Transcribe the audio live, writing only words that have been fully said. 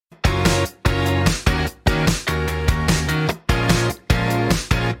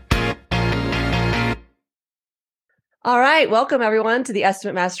All right, welcome everyone to the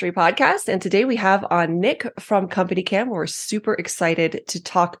Estimate Mastery podcast. And today we have on Nick from Company Cam. We're super excited to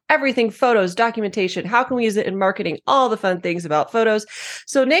talk everything photos, documentation, how can we use it in marketing, all the fun things about photos.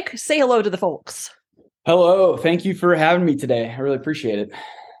 So Nick, say hello to the folks. Hello. Thank you for having me today. I really appreciate it.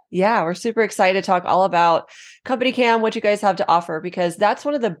 Yeah, we're super excited to talk all about Company Cam, what you guys have to offer, because that's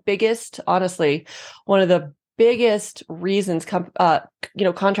one of the biggest, honestly, one of the biggest reasons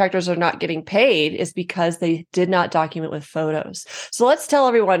contractors are not getting paid is because they did not document with photos. So let's tell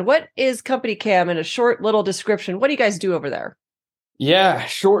everyone, what is Company Cam in a short little description? What do you guys do over there? Yeah,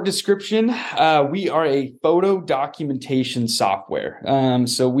 short description. We are a photo documentation software.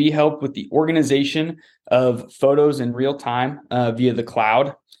 So we help with the organization of photos in real time via the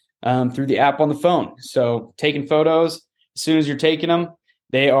cloud through the app on the phone. So taking photos, as soon as you're taking them,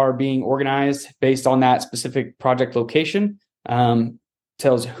 they are being organized based on that specific project location.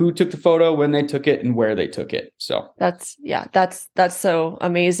 Tells who took the photo, when they took it, and where they took it. So that's so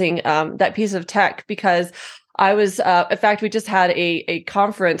amazing. That piece of tech, because I was, in fact, we just had a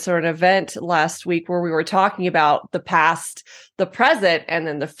conference or an event last week where we were talking about the past, the present, and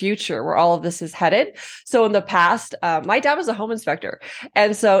then the future, where all of this is headed. So in the past, my dad was a home inspector.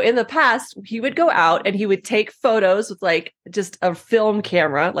 And so in the past, he would go out and he would take photos with like just a film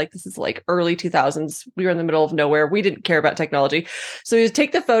camera. Like this is like early 2000s. We were in the middle of nowhere. We didn't care about technology. So he would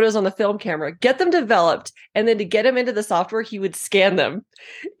take the photos on the film camera, get them developed, and then to get them into the software, he would scan them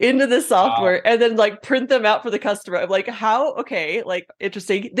into the software and then like print them out for the customer. I'm like, how? Okay, like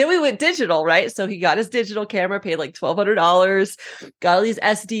interesting. Then we went digital, right? So he got his digital camera, paid like $1,200, got all these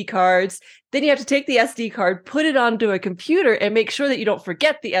SD cards. Then you have to take the SD card, put it onto a computer, and make sure that you don't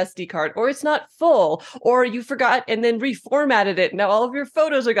forget the SD card, or it's not full, or you forgot and then reformatted it. Now all of your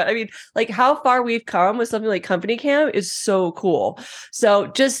photos are gone. I mean, like how far we've come with something like Company Cam is so cool. So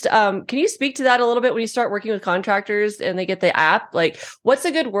just can you speak to that a little bit when you start working with contractors and they get the app? Like, what's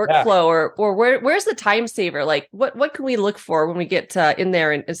a good workflow, or where's the time saver? Like, what can we look for when we get in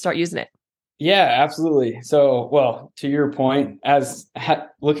there and start using it? Yeah, absolutely. So, well, to your point,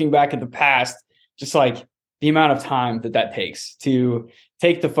 looking back at the past, just like the amount of time that takes to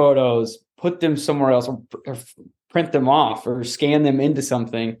take the photos, put them somewhere else, or print them off, or scan them into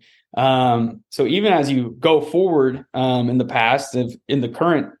something. So even as you go forward in the past, in the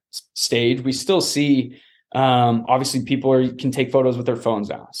current stage, we still see obviously people can take photos with their phones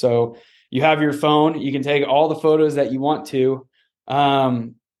now. So you have your phone, you can take all the photos that you want to.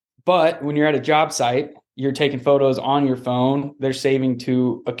 But when you're at a job site, you're taking photos on your phone. They're saving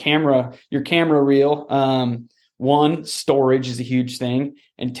to your camera reel. One, storage is a huge thing.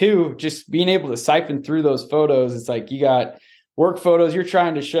 And two, just being able to siphon through those photos. It's like you got work photos. You're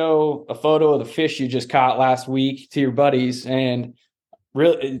trying to show a photo of the fish you just caught last week to your buddies. And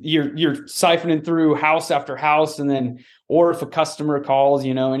really, you're siphoning through house after house. And then, or if a customer calls,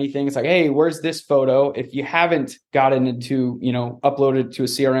 anything, it's like, hey, where's this photo? If you haven't gotten into, uploaded it to a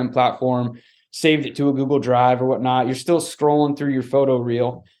CRM platform, saved it to a Google Drive or whatnot, you're still scrolling through your photo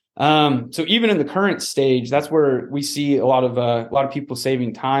reel. So even in the current stage, that's where we see a lot of people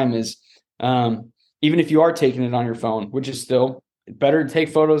saving time is, even if you are taking it on your phone, which is still better to take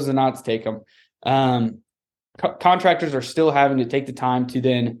photos than not to take them. Contractors are still having to take the time to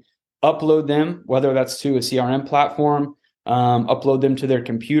then upload them, whether that's to a CRM platform, upload them to their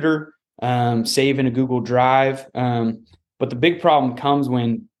computer, save in a Google Drive. But the big problem comes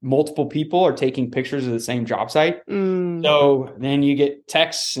when multiple people are taking pictures of the same job site. So then you get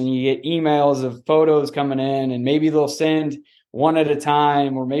texts and you get emails of photos coming in, and maybe they'll send one at a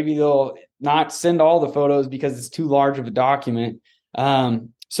time, or maybe they'll not send all the photos because it's too large of a document.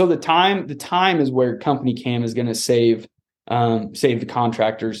 So the time is where Company Cam is going to save the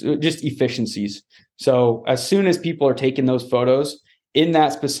contractors, just efficiencies. So as soon as people are taking those photos in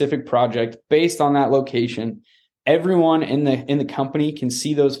that specific project based on that location, everyone in the company can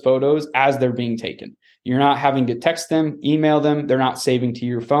see those photos as they're being taken. You're not having to text them, email them. They're not saving to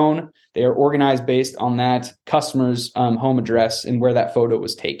your phone. They are organized based on that customer's home address and where that photo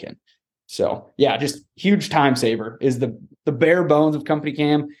was taken. So yeah, just huge time saver is the bare bones of Company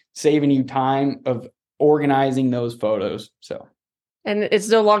Cam, saving you time of organizing those photos. So, and it's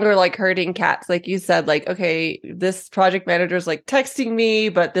no longer like herding cats, like you said. Like, okay, this project manager is like texting me,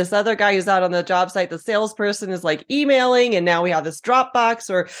 but this other guy who's out on the job site, the salesperson, is like emailing, and now we have this Dropbox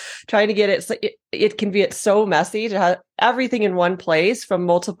or trying to get it. So it can be so messy to have everything in one place from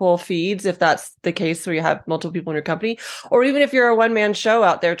multiple feeds, if that's the case where you have multiple people in your company, or even if you're a one-man show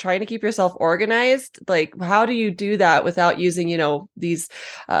out there trying to keep yourself organized. Like, how do you do that without using, these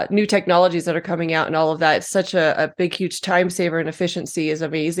new technologies that are coming out and all of that? It's such a big, huge time saver, and efficiency is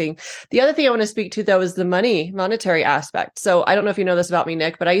amazing. The other thing I want to speak to, though, is the monetary aspect. So I don't know if you know this about me,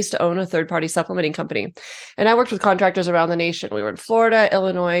 Nick, but I used to own a third-party supplementing company, and I worked with contractors around the nation. We were in Florida,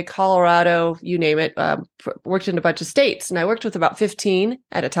 Illinois, Colorado, you name it. Worked in a bunch of states, and I worked with about 15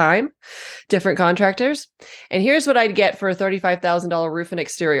 at a time, different contractors. And here's what I'd get for a $35,000 roof and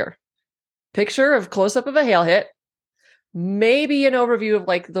exterior: picture of close-up of a hail hit, maybe an overview of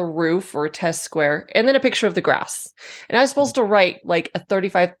like the roof or test square, and then a picture of the grass. And I was supposed to write like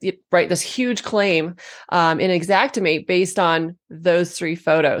write this huge claim in Xactimate based on those 3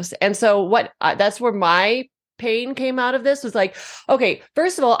 photos. And so that's where my pain came out of this, was like, okay,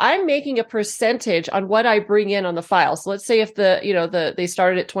 first of all, I'm making a percentage on what I bring in on the file. So let's say if they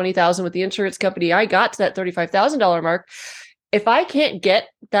started at 20,000 with the insurance company, I got to that $35,000 mark. If I can't get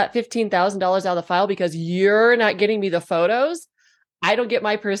that $15,000 out of the file because you're not getting me the photos, I don't get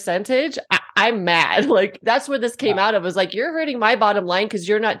my percentage. I'm mad. Like, that's where this came out of, was like, you're hurting my bottom line because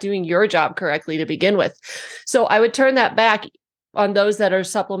you're not doing your job correctly to begin with. So I would turn that back on those that are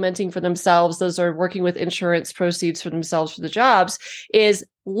supplementing for themselves, those are working with insurance proceeds for themselves for the jobs, is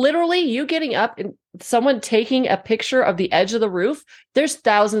literally you getting up and someone taking a picture of the edge of the roof. There's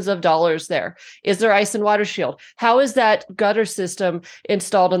thousands of dollars there. Is there ice and water shield? How is that gutter system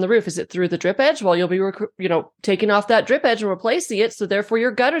installed on the roof? Is it through the drip edge? Well, you'll be, taking off that drip edge and replacing it. So therefore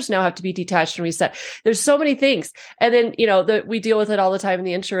your gutters now have to be detached and reset. There's so many things. And then, we deal with it all the time in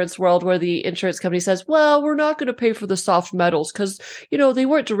the insurance world, where the insurance company says, well, we're not going to pay for the soft metals because, they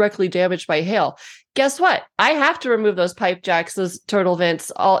weren't directly damaged by hail. Guess what? I have to remove those pipe jacks, those turtle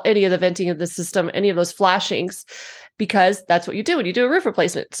vents, any of the venting of the system, any of those flashings, because that's what you do when you do a roof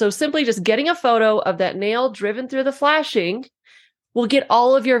replacement. So simply just getting a photo of that nail driven through the flashing will get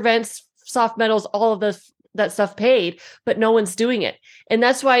all of your vents, soft metals, all of that stuff paid, but no one's doing it. And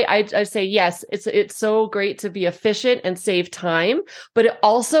that's why I say, yes, it's so great to be efficient and save time, but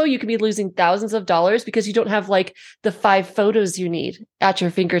you can be losing thousands of dollars because you don't have like the 5 photos you need at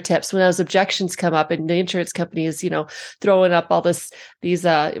your fingertips when those objections come up and the insurance company is, throwing up all these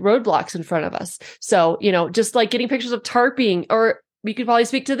roadblocks in front of us. So, just like getting pictures of tarping, or we could probably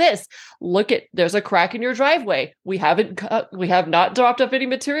speak to this. There's a crack in your driveway. We have not dropped off any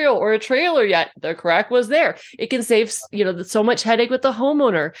material or a trailer yet. The crack was there. It can save, so much headache with the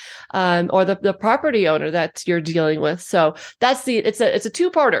homeowner, or the property owner that you're dealing with. So it's a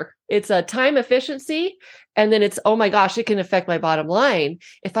 2-parter. It's a time efficiency. And then it's, oh my gosh, it can affect my bottom line.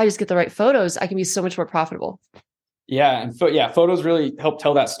 If I just get the right photos, I can be so much more profitable. Yeah. And photos really help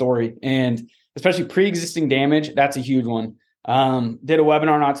tell that story. And especially pre-existing damage, that's a huge one. Did a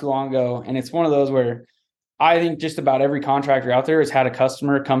webinar not too long ago, and it's one of those where I think just about every contractor out there has had a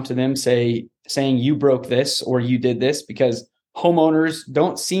customer come to them saying you broke this or you did this, because homeowners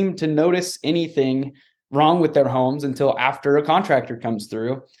don't seem to notice anything wrong with their homes until after a contractor comes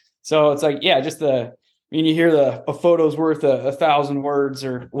through. So it's like, you hear a photo's worth 1,000 words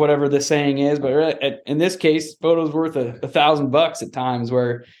or whatever the saying is, but in this case, photo's worth $1,000 at times,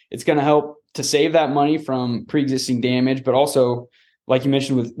 where it's going to help to save that money from pre-existing damage. But also, like you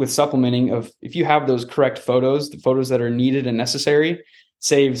mentioned with supplementing, if you have those correct photos, the photos that are needed and necessary,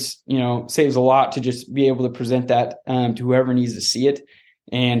 saves a lot to just be able to present that to whoever needs to see it,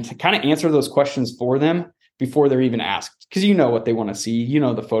 and to kind of answer those questions for them before they're even asked, because what they want to see,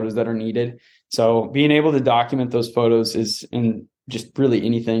 the photos that are needed. So being able to document those photos and just really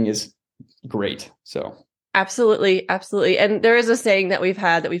anything is great. So absolutely. Absolutely. And there is a saying that we've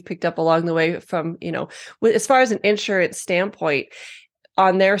picked up along the way from, as far as an insurance standpoint,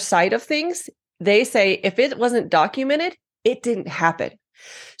 on their side of things, they say, if it wasn't documented, it didn't happen.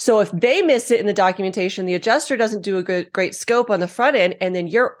 So if they miss it in the documentation, the adjuster doesn't do a great scope on the front end, and then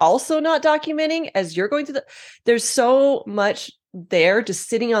you're also not documenting as you're going through there's so much there just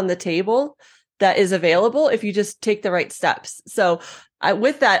sitting on the table that is available if you just take the right steps. So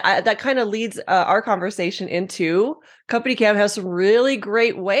with that, that kind of leads our conversation into Company Cam has some really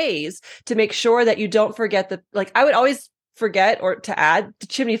great ways to make sure that you don't forget I would always forget or to add the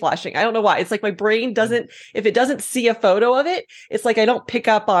chimney flashing. I don't know why. It's like my brain if it doesn't see a photo of it, it's like I don't pick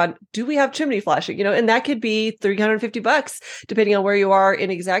up on, do we have chimney flashing? And that could be $350 depending on where you are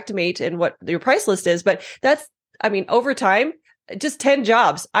in Xactimate and what your price list is. But over time, just 10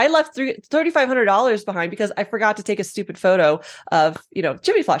 jobs. I left $3,500 behind because I forgot to take a stupid photo of,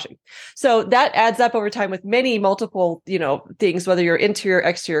 chimney flashing. So that adds up over time with many multiple, things, whether you're interior,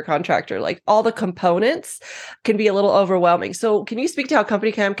 exterior contractor, like all the components can be a little overwhelming. So can you speak to how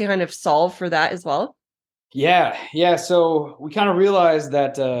Company Cam can kind of solve for that as well? Yeah. So we kind of realized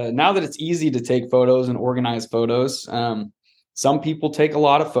that now that it's easy to take photos and organize photos, some people take a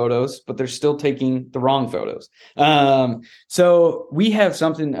lot of photos, but they're still taking the wrong photos. So we have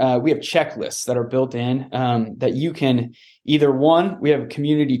we have checklists that are built in that you can either we have a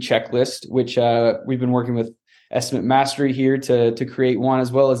community checklist, which we've been working with Estimate Mastery here to create one,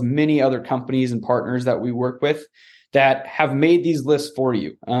 as well as many other companies and partners that we work with that have made these lists for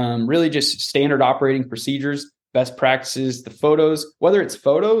you. Really just standard operating procedures, best practices, the photos, whether it's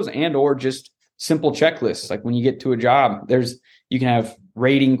photos and or just simple checklists. Like when you get to a job, you can have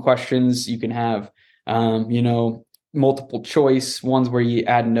rating questions, you can have multiple choice ones where you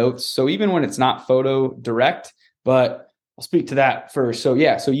add notes. So even when it's not photo direct, but I'll speak to that first. So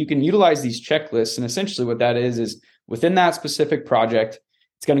you can utilize these checklists, and essentially what that is within that specific project,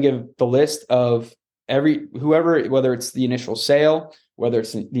 it's going to give the list of whoever, whether it's the initial sale, whether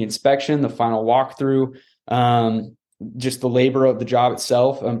it's the inspection, the final walkthrough, just the labor of the job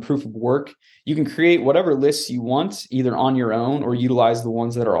itself, proof of work. You can create whatever lists you want, either on your own or utilize the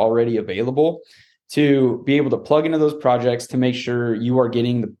ones that are already available to be able to plug into those projects to make sure you are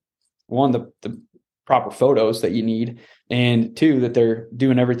getting the proper photos that you need, and two, that they're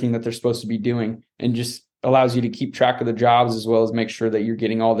doing everything that they're supposed to be doing, and just allows you to keep track of the jobs as well as make sure that you're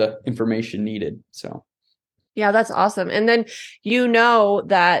getting all the information needed. So yeah, that's awesome. And then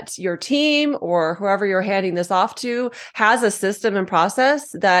that your team or whoever you're handing this off to has a system and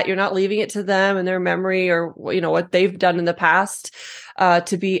process, that you're not leaving it to them and their memory or what they've done in the past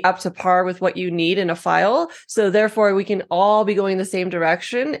to be up to par with what you need in a file. So therefore we can all be going the same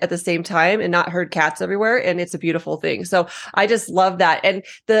direction at the same time and not herd cats everywhere. And it's a beautiful thing. So I just love that. And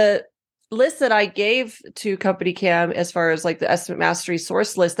the list that I gave to Company Cam, as far as like the Estimate Mastery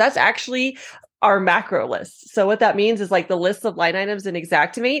source list, that's actually our macro list. So what that means is like the list of line items in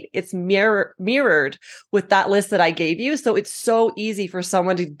Xactimate, it's mirrored with that list that I gave you. So it's so easy for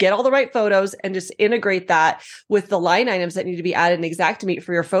someone to get all the right photos and just integrate that with the line items that need to be added in Xactimate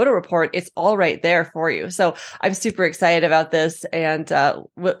for your photo report. It's all right there for you. So I'm super excited about this. And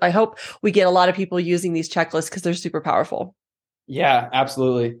I hope we get a lot of people using these checklists because they're super powerful. Yeah,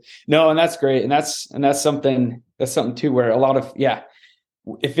 absolutely. No, and that's great. And that's something too, where a lot of,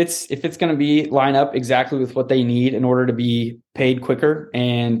 if it's going to be line up exactly with what they need in order to be paid quicker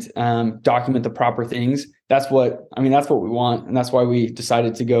and document the proper things, that's what we want. And that's why we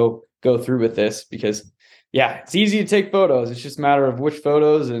decided to go through with this, because it's easy to take photos. It's just a matter of which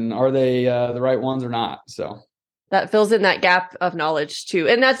photos and are they the right ones or not. So that fills in that gap of knowledge too.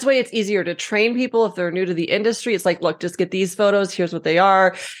 And that's the way it's easier to train people if they're new to the industry. It's like, look, just get these photos. Here's what they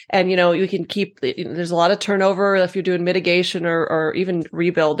are. And, you can keep, there's a lot of turnover if you're doing mitigation or even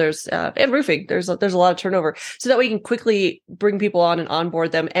rebuild, and roofing, there's a lot of turnover, so that we can quickly bring people on and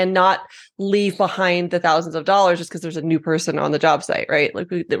onboard them and not leave behind the thousands of dollars just because there's a new person on the job site, right?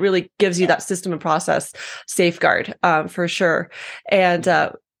 Like it really gives you that system and process safeguard for sure. And,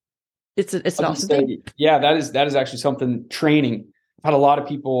 it's an awesome thing. Yeah, that is actually something. Training. I've had a lot of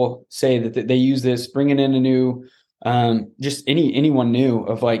people say that they use this, bringing in a new, just anyone new,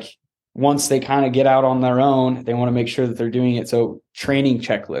 of like, once they kind of get out on their own, they want to make sure that they're doing it. So training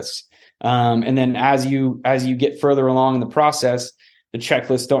checklists. And then as you get further along in the process, the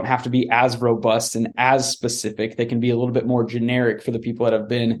checklists don't have to be as robust and as specific. They can be a little bit more generic for the people that have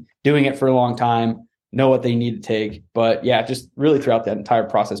been doing it for a long time, know what they need to take. But just really throughout that entire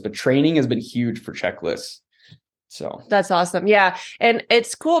process. But training has been huge for checklists. So that's awesome. Yeah. And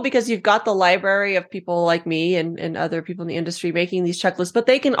it's cool because you've got the library of people like me and other people in the industry making these checklists, but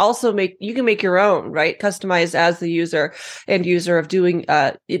they can also you can make your own, right? Customized as the end user of doing,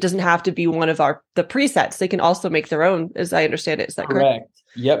 it doesn't have to be one of the presets. They can also make their own, as I understand it. Is that correct?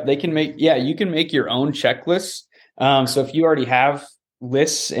 Yep. They can you can make your own checklists. So if you already have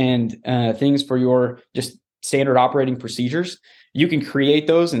lists and things for your just standard operating procedures, you can create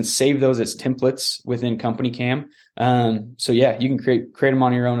those and save those as templates within Company Cam. So you can create them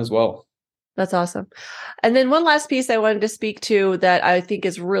on your own as well. That's awesome. And then one last piece I wanted to speak to that I think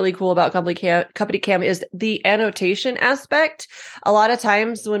is really cool about Company Cam is the annotation aspect. A lot of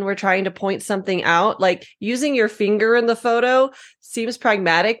times when we're trying to point something out, like using your finger in the photo seems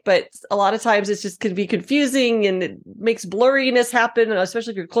pragmatic, but a lot of times it's just can be confusing and it makes blurriness happen,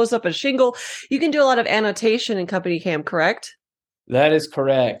 especially if you're close up a shingle. You can do a lot of annotation in Company Cam, correct? That is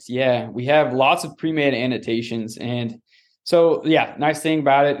correct. Yeah, we have lots of pre-made annotations, and So yeah, nice thing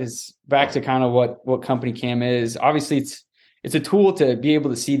about it is back to kind of what Company Cam is. Obviously, it's a tool to be able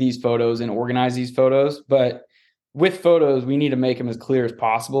to see these photos and organize these photos, but with photos, we need to make them as clear as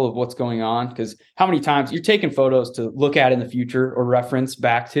possible of what's going on. Because how many times you're taking photos to look at in the future or reference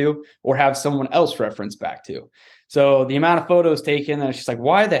back to, or have someone else reference back to. So the amount of photos taken, and it's just like,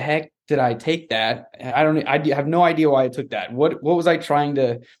 why the heck did I take that? I have no idea why I took that. What was I trying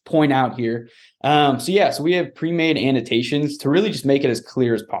to point out here? So we have pre-made annotations to really just make it as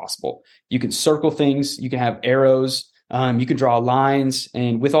clear as possible. You can circle things, you can have arrows, you can draw lines,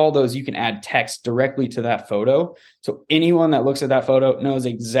 and with all those, you can add text directly to that photo. So anyone that looks at that photo knows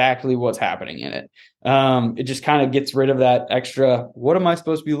exactly what's happening in it. It just kind of gets rid of that extra, what am I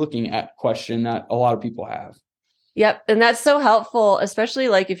supposed to be looking at question that a lot of people have. Yep. And that's so helpful, especially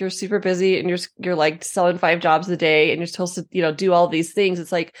like if you're super busy and you're like selling 5 jobs a day and you're supposed to, do all these things.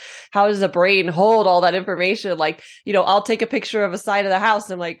 It's like, how does the brain hold all that information? Like, I'll take a picture of a side of the house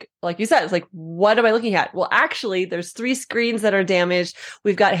and like you said, it's like, what am I looking at? Well, actually there's 3 screens that are damaged.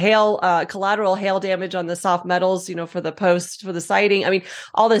 We've got collateral hail damage on the soft metals, for the siding. I mean,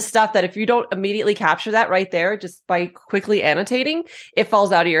 all this stuff that if you don't immediately capture that right there, just by quickly annotating, it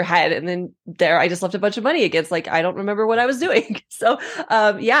falls out of your head. And then I just left a bunch of money against, like, I don't remember what I was doing. So,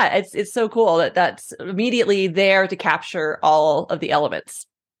 it's so cool that's immediately there to capture all of the elements.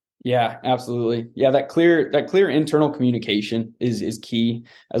 Yeah, absolutely. Yeah, that clear internal communication is key,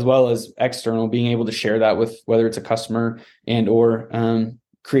 as well as external, being able to share that with whether it's a customer and or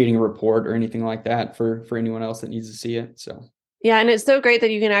creating a report or anything like that for anyone else that needs to see it. So. Yeah. And it's so great that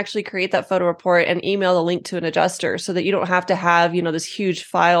you can actually create that photo report and email the link to an adjuster so that you don't have to have, this huge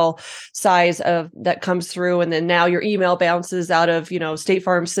file size that comes through. And then now your email bounces out of, State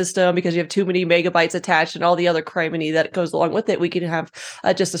Farm system because you have too many megabytes attached and all the other criminy that goes along with it. We can have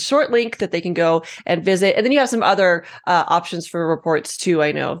just a short link that they can go and visit. And then you have some other options for reports too.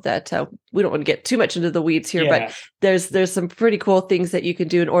 I know that we don't want to get too much into the weeds here, but there's some pretty cool things that you can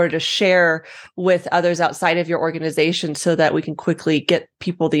do in order to share with others outside of your organization so that we can quickly get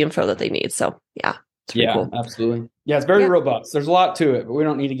people the info that they need. So yeah, it's pretty cool. Absolutely. Yeah, it's very robust. There's a lot to it, but we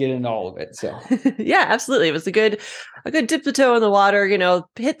don't need to get into all of it. So yeah, absolutely. It was a good dip the toe in the water,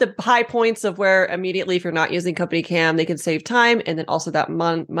 hit the high points of where immediately, if you're not using Company Cam, they can save time. And then also that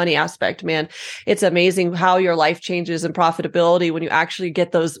money aspect, man, it's amazing how your life changes and profitability when you actually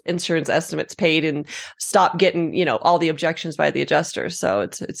get those insurance estimates paid and stop getting, all the objections by the adjusters. So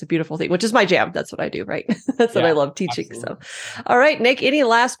it's a beautiful thing, which is my jam. That's what I do, right? That's what I love teaching. Absolutely. So, all right, Nick, any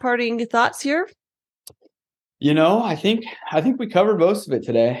last parting thoughts here? I think we covered most of it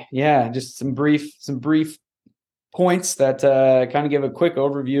today. Yeah, just some brief points that kind of give a quick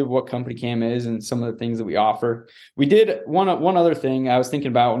overview of what Company Cam is and some of the things that we offer. We did one other thing I was thinking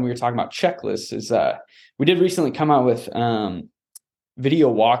about when we were talking about checklists is we did recently come out with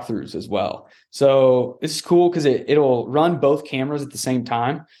video walkthroughs as well. So this is cool because it'll run both cameras at the same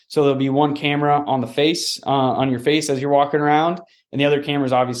time. So there'll be one camera on the face, on your face as you're walking around, and the other camera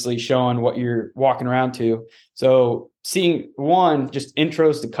is obviously showing what you're walking around to. So seeing just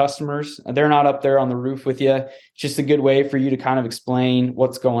intros to customers. They're not up there on the roof with you. It's just a good way for you to kind of explain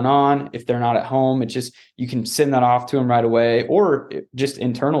what's going on. If they're not at home, you can send that off to them right away, or just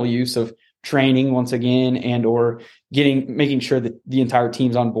internal use of training once again, and or making sure that the entire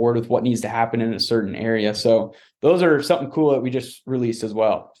team's on board with what needs to happen in a certain area. So those are something cool that we just released as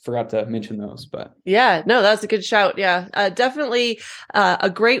well. Forgot to mention those, but yeah, no, that's a good shout. Yeah, definitely a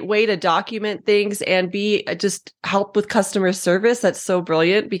great way to document things and just help with customer service. That's so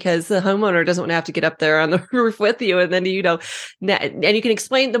brilliant because the homeowner doesn't want to have to get up there on the roof with you. And then, and you can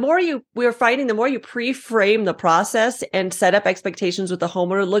explain, the more you pre-frame the process and set up expectations with the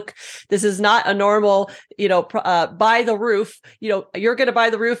homeowner. Look, this is not a normal, buy the roof, you're going to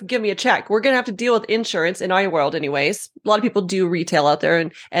buy the roof, give me a check. We're going to have to deal with insurance in our world anyways. A lot of people do retail out there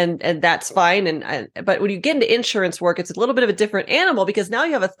and that's fine. But when you get into insurance work, it's a little bit of a different animal because now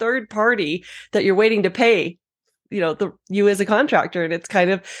you have a third party that you're waiting to pay, you as a contractor, and it's kind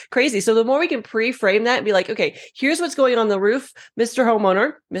of crazy. So the more we can pre-frame that and be like, okay, here's what's going on the roof, Mr.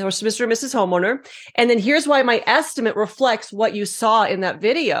 Homeowner, Mr. and Mrs. Homeowner. And then here's why my estimate reflects what you saw in that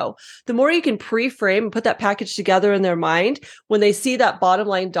video. The more you can pre-frame and put that package together in their mind, when they see that bottom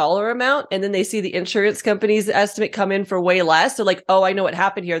line dollar amount, and then they see the insurance company's estimate come in for way less. They're like, oh, I know what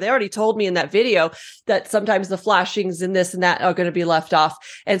happened here. They already told me in that video that sometimes the flashings and this and that are going to be left off.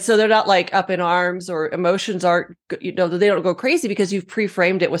 And so they're not like up in arms, or emotions aren't, they don't go crazy because you've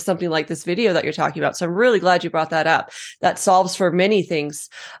pre-framed it with something like this video that you're talking about. So I'm really glad you brought that up. That solves for many things,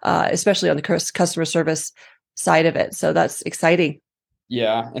 especially on the customer service side of it. So that's exciting.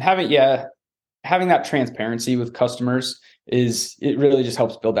 Yeah. And having that transparency with customers it really just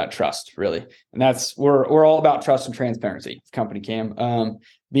helps build that trust, really. And that's, we're all about trust and transparency, Company Cam,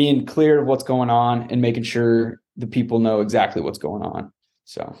 being clear of what's going on and making sure the people know exactly what's going on.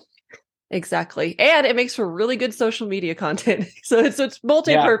 So. Exactly. And it makes for really good social media content. So it's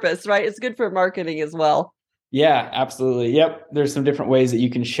multi-purpose, right? It's good for marketing as well. Yeah, absolutely. Yep. There's some different ways that you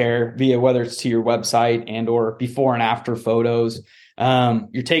can share via, whether it's to your website and or before and after photos.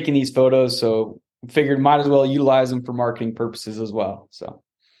 You're taking these photos, so figured might as well utilize them for marketing purposes as well. So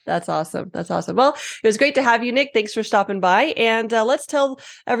that's awesome. That's awesome. Well, it was great to have you, Nick. Thanks for stopping by. And let's tell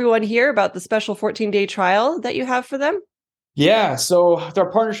everyone here about the special 14-day trial that you have for them. Yeah. So with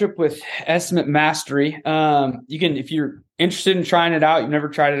our partnership with Estimate Mastery, you can, if you're interested in trying it out, you've never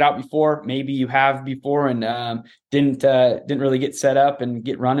tried it out before, maybe you have before and didn't really get set up and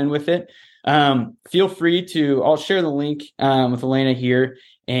get running with it. Feel free to, I'll share the link with Elena here,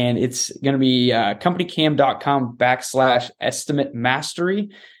 and it's going to be companycam.com/estimate mastery.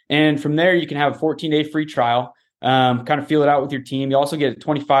 And from there, you can have a 14-day free trial, kind of feel it out with your team. You also get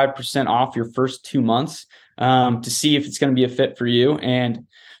 25% off your first 2 months to see if it's going to be a fit for you. And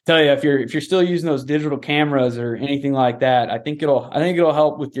tell you, if you're still using those digital cameras or anything like that, I think it'll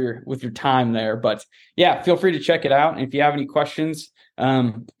help with your time there. But yeah, feel free to check it out. And if you have any questions,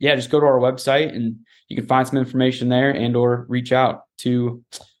 just go to our website and you can find some information there and or reach out to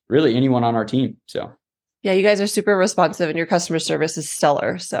really anyone on our team. So yeah, you guys are super responsive and your customer service is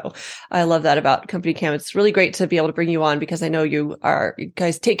stellar. So I love that about Company Cam. It's really great to be able to bring you on because I know you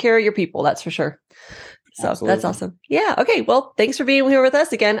guys take care of your people. That's for sure. So Absolutely. That's awesome. Yeah. Okay. Well, thanks for being here with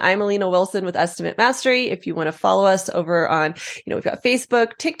us again. I'm Alina Wilson with Estimate Mastery. If you want to follow us over on, we've got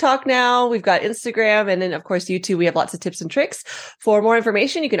Facebook, TikTok now, we've got Instagram, and then of course, YouTube. We have lots of tips and tricks. For more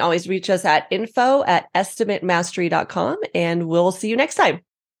information, you can always reach us at info@estimatemastery.com, and we'll see you next time.